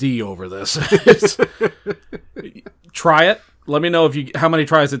PTSD over this. Try it. Let me know how many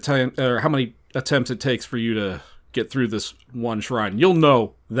how many attempts it takes for you to get through this one shrine. You'll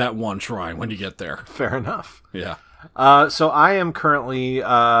know that one shrine when you get there. Fair enough. Yeah. So I am currently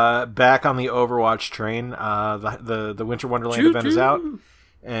back on the Overwatch train. The Winter Wonderland event is out,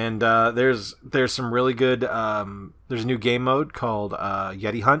 and there's some really good. There's a new game mode called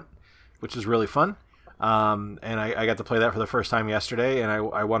Yeti Hunt, which is really fun. And I got to play that for the first time yesterday, and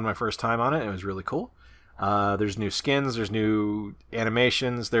I won my first time on it. It was really cool. There's new skins, there's new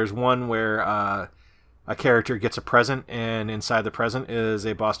animations. There's one where a character gets a present, and inside the present is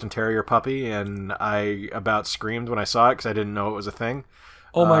a Boston Terrier puppy, and I about screamed when I saw it because I didn't know it was a thing.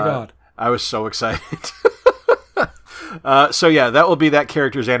 Oh my god. I was so excited. So yeah, that will be that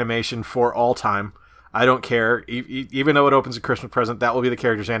character's animation for all time. I don't care. Even though it opens a Christmas present, that will be the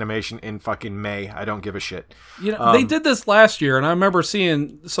character's animation in fucking May. I don't give a shit. You know, they did this last year, and I remember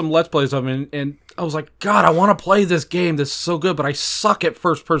seeing some Let's Plays of them, and I was like, God, I want to play this game. This is so good, but I suck at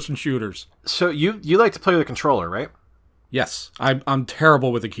first-person shooters. So you like to play with a controller, right? Yes, I'm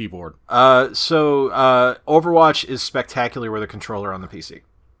terrible with the keyboard. So Overwatch is spectacular with a controller on the PC.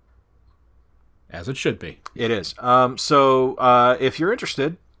 As it should be. It is. So if you're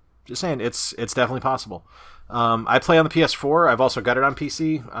interested, just saying, it's definitely possible. I play on the PS4. I've also got it on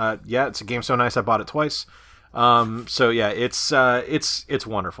PC. Yeah, it's a game so nice I bought it twice. So yeah, it's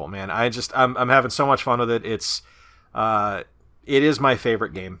wonderful, man. I'm having so much fun with it. It is my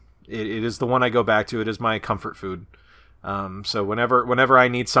favorite game. It is the one I go back to. It is my comfort food. So whenever I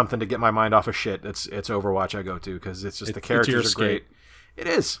need something to get my mind off of shit, it's Overwatch I go to, because it's just the characters are great. It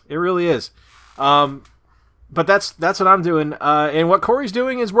is. It really is. But that's what I'm doing. And what Corey's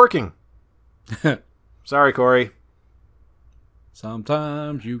doing is working. Sorry, Corey.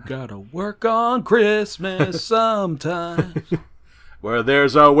 Sometimes you gotta work on Christmas. Sometimes. Where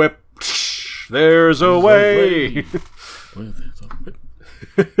there's a whip, there's a way. Where there's a whip.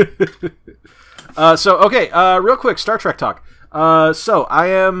 Real quick, Star Trek talk. So I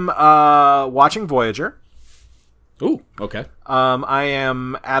am watching Voyager. Ooh, okay. I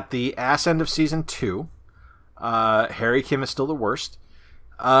am at the ass end of season 2. Harry Kim is still the worst.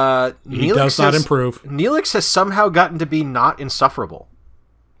 He does not improve. Neelix has somehow gotten to be not insufferable.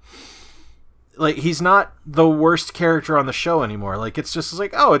 Like, he's not the worst character on the show anymore. Like, it's just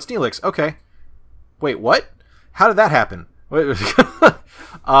like, oh, it's Neelix. Okay. Wait, what? How did that happen?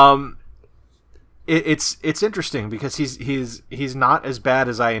 It's interesting because he's not as bad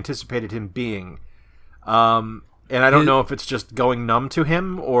as I anticipated him being. And I don't know if it's just going numb to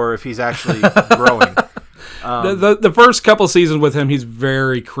him or if he's actually growing. The first couple seasons with him, he's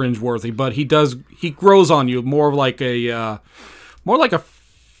very cringeworthy, but he grows on you more like a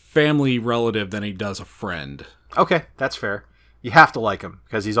family relative than he does a friend. Okay, that's fair. You have to like him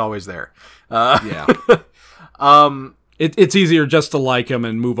because he's always there. Yeah. It's easier just to like him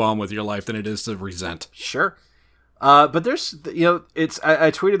and move on with your life than it is to resent. Sure. But there's,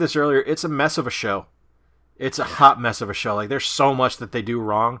 I tweeted this earlier. It's a mess of a show. It's a hot mess of a show. Like, there's so much that they do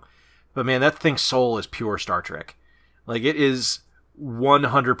wrong. But man, that thing's soul is pure Star Trek. Like, it is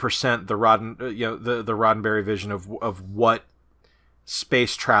 100% the Roddenberry vision of what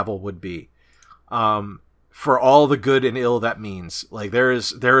space travel would be. For all the good and ill that means. Like, there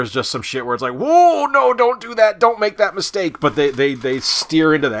is just some shit where it's like, whoa, no, don't do that, don't make that mistake. But they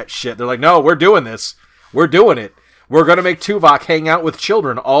steer into that shit. They're like, no, we're doing this. We're doing it. We're gonna make Tuvok hang out with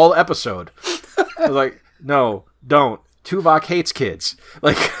children all episode. Like, no, don't. Tuvok hates kids.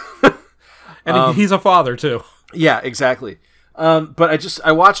 Like, and he's a father too. Yeah, exactly. But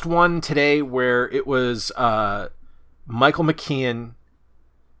I watched one today where it was Michael McKean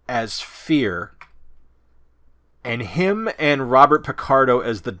as Fear, and him and Robert Picardo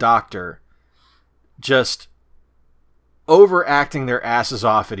as the Doctor, just overacting their asses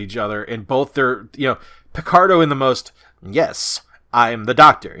off at each other, and both their, Picardo in the most, yes, I'm the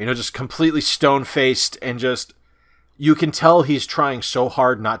Doctor, just completely stone-faced, and just, you can tell he's trying so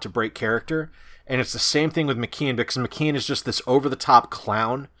hard not to break character. And it's the same thing with McKean, because McKean is just this over-the-top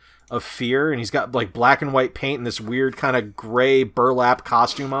clown of Fear, and he's got like black and white paint and this weird kind of gray burlap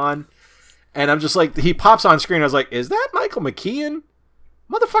costume on. And I'm just like, he pops on screen, I was like, is that Michael McKean?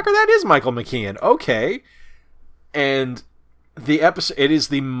 Motherfucker, that is Michael McKean. Okay. And the episode, it is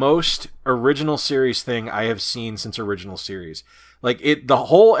the most original series thing I have seen since original series. Like, the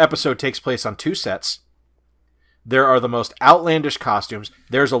whole episode takes place on 2 sets. There are the most outlandish costumes.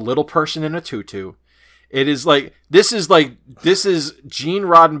 There's a little person in a tutu. It is like, this is Gene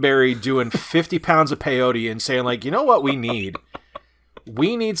Roddenberry doing 50 pounds of peyote and saying, like, you know what we need?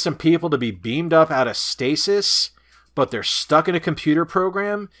 We need some people to be beamed up out of stasis, but they're stuck in a computer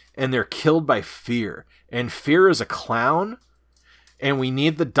program and they're killed by fear. And Fear is a clown. And we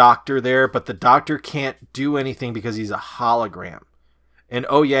need the Doctor there, but the Doctor can't do anything because he's a hologram. And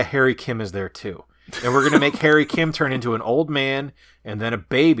oh yeah, Harry Kim is there too. And we're going to make Harry Kim turn into an old man, and then a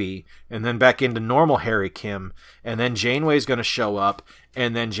baby, and then back into normal Harry Kim. And then Janeway's going to show up,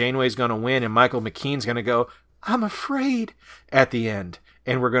 and then Janeway's going to win, and Michael McKean's going to go, I'm afraid, at the end.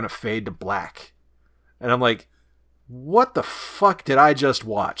 And we're going to fade to black. And I'm like, what the fuck did I just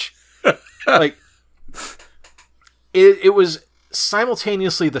watch? Like, it was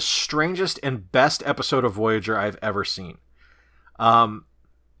simultaneously the strangest and best episode of Voyager I've ever seen.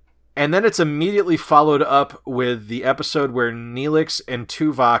 And then it's immediately followed up with the episode where Neelix and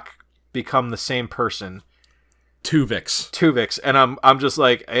Tuvok become the same person. Tuvix. And I'm just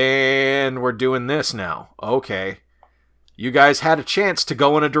like, and we're doing this now. Okay. You guys had a chance to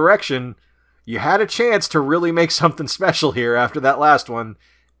go in a direction. You had a chance to really make something special here after that last one.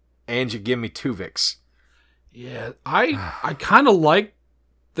 And you give me Tuvix. Yeah, I kind of like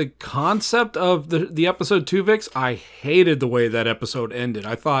the concept of the episode 2, Vix, I hated the way that episode ended.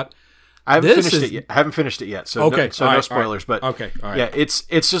 I thought I haven't finished it yet. So okay, no spoilers. Right. But okay, all right. Yeah, it's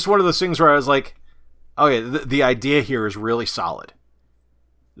just one of those things where I was like, okay, the idea here is really solid.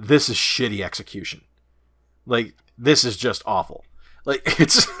 This is shitty execution. Like, this is just awful. Like,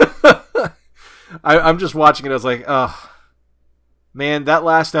 it's I'm just watching it. I was like, oh man, that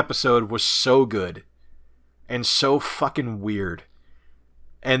last episode was so good and so fucking weird.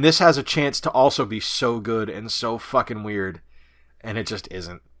 And this has a chance to also be so good and so fucking weird, and it just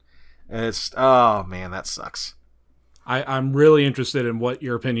isn't. And it's, oh man, that sucks. I'm really interested in what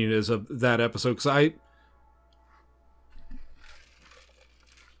your opinion is of that episode, because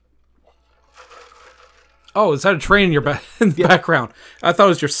Oh, is that a train in your in the background? I thought it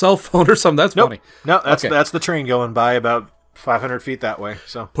was your cell phone or something. That's funny. No, that's the train going by about 500 feet that way.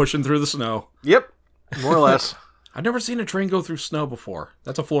 So pushing through the snow. Yep, more or less. I've never seen a train go through snow before.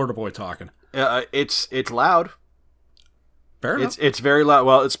 That's a Florida boy talking. It's loud. Fair enough. It's very loud.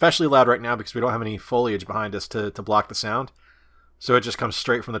 Well, it's especially loud right now because we don't have any foliage behind us to block the sound. So it just comes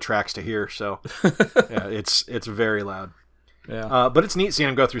straight from the tracks to here. So yeah, it's very loud. Yeah. But it's neat seeing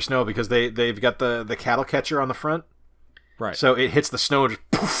them go through snow because they've got the cattle catcher on the front. Right. So it hits the snow and just,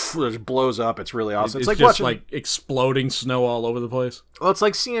 poof, it just blows up. It's really awesome. It's like just watching, like exploding snow all over the place. Well, it's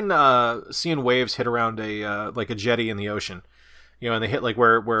like seeing waves hit around a jetty in the ocean, and they hit like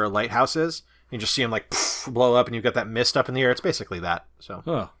where a lighthouse is. You just see them like poof, blow up, and you've got that mist up in the air. It's basically that. So.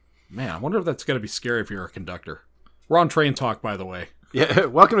 Oh man, I wonder if that's gonna be scary if you're a conductor. We're on Train Talk, by the way. Yeah,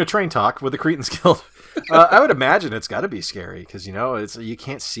 welcome to Train Talk with the Cretans Guild. I would imagine it's got to be scary because you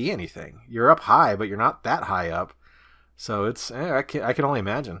can't see anything. You're up high, but you're not that high up. So it's I can only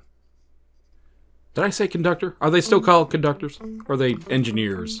imagine. Did I say conductor? Are they still called conductors? Or are they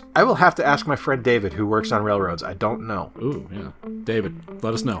engineers? I will have to ask my friend David, who works on railroads. I don't know. Ooh, yeah. David,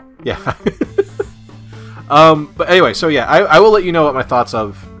 let us know. Yeah. But anyway, so yeah, I will let you know what my thoughts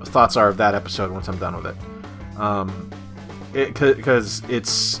are of that episode once I'm done with it. Because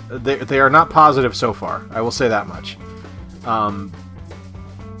they are not positive so far. I will say that much.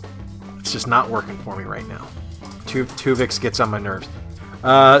 It's just not working for me right now. Tuvix gets on my nerves.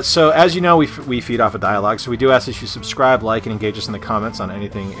 So as you know, we feed off a dialogue, so we do ask that you subscribe, like, and engage us in the comments on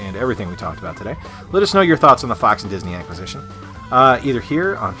anything and everything we talked about today. Let us know your thoughts on the Fox and Disney acquisition. Either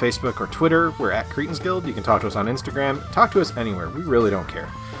here on Facebook or Twitter. We're at Cretans Guild. You can talk to us on Instagram. Talk to us anywhere. We really don't care.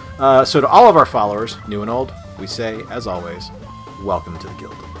 So to all of our followers, new and old, we say, as always, welcome to the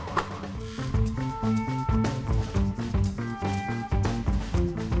Guild.